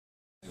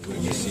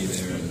you see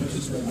there, and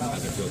just how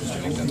they feel just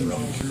to make that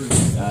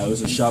throw? It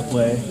was a shot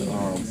play.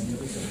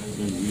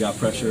 We got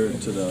pressure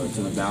to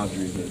the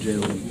boundary.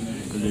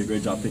 Jalen did a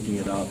great job picking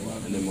it up,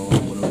 and then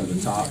Malone went over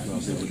the top, and I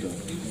was able to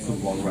put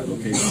the ball in the right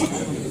location and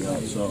everything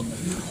else. So,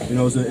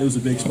 it was a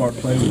big smart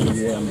play.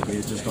 We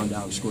had just gone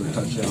down and scored a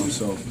touchdown,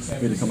 so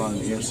we had to come out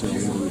and answer, and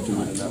we were able to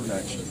do it in that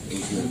fashion. It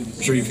was good.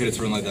 I'm sure you've hit a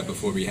throw like that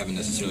before, but you haven't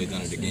necessarily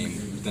done it in a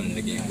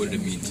game. What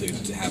did it mean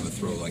to have a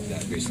throw like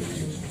that? Basically, where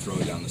you throw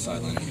it down the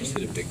sideline and just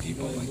hit a big deep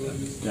ball like that.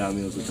 Yeah,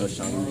 it was a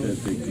touchdown. We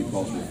hit big deep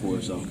balls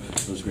before, so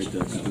it was great to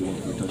complete one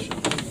for a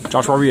touchdown.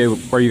 Josh,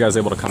 were you guys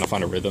able to kind of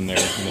find a rhythm there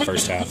in the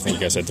first half? I think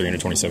you guys had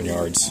 327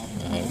 yards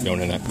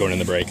going in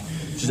the break.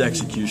 Just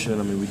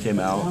execution. We came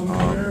out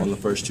on the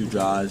first two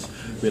drives.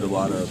 We had a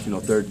lot of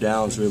third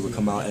downs. We were able to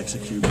come out,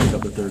 execute, pick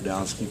up the third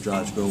downs, keep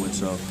drives going.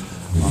 So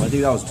I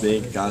think that was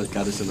big. Got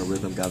us in a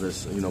rhythm, got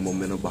us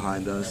momentum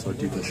behind us. Our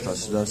defense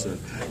trusted us, and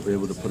we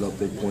were able to put up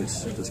big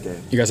points this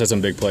game. You guys had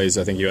some big plays.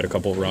 I think you had a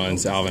couple of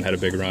runs. Alvin had a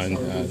big run,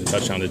 the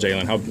touchdown to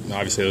Jalen.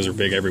 Obviously those are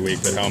big every week,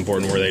 but how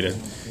important were they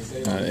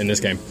in this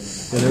game?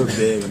 Yeah, they were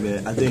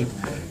big. I think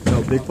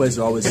big plays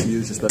are always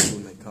huge, especially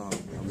when they come.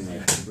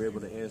 We were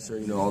able to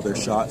answer all their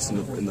shots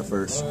in the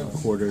first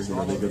quarter.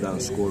 They go down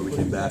and score. We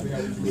came back,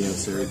 we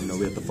answered.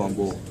 We had the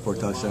fumble for a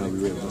touchdown.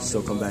 We were able to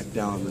still come back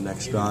down the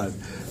next drive,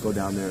 go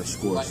down there and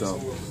score. So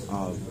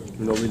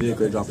we did a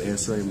great job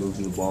answering and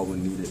moving the ball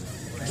when needed.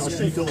 Josh,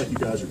 do you feel like you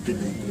guys are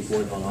getting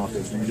deployed on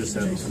offense? You just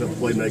have enough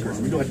playmakers.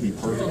 We don't have to be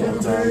perfect all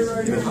the time.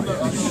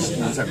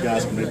 You just have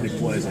guys who make big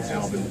plays like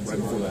Alvin right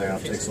before the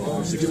half takes off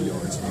for 60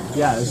 yards.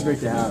 Yeah, it's great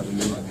to have.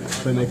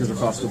 Playmakers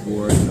across the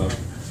board.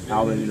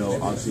 Alvin,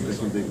 obviously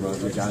making big runs.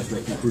 The guys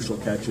making crucial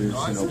catches.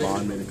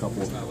 Vaughn made a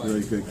couple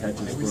really good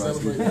catches for us.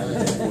 We had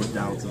a fourth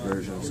down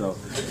conversion. So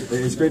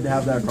it's great to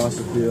have that across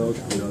the field.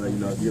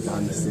 That if you're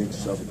behind the scenes,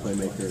 yourself a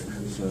playmaker,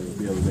 so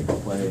be able to make a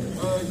play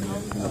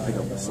and pick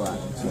up the slack.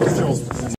 So,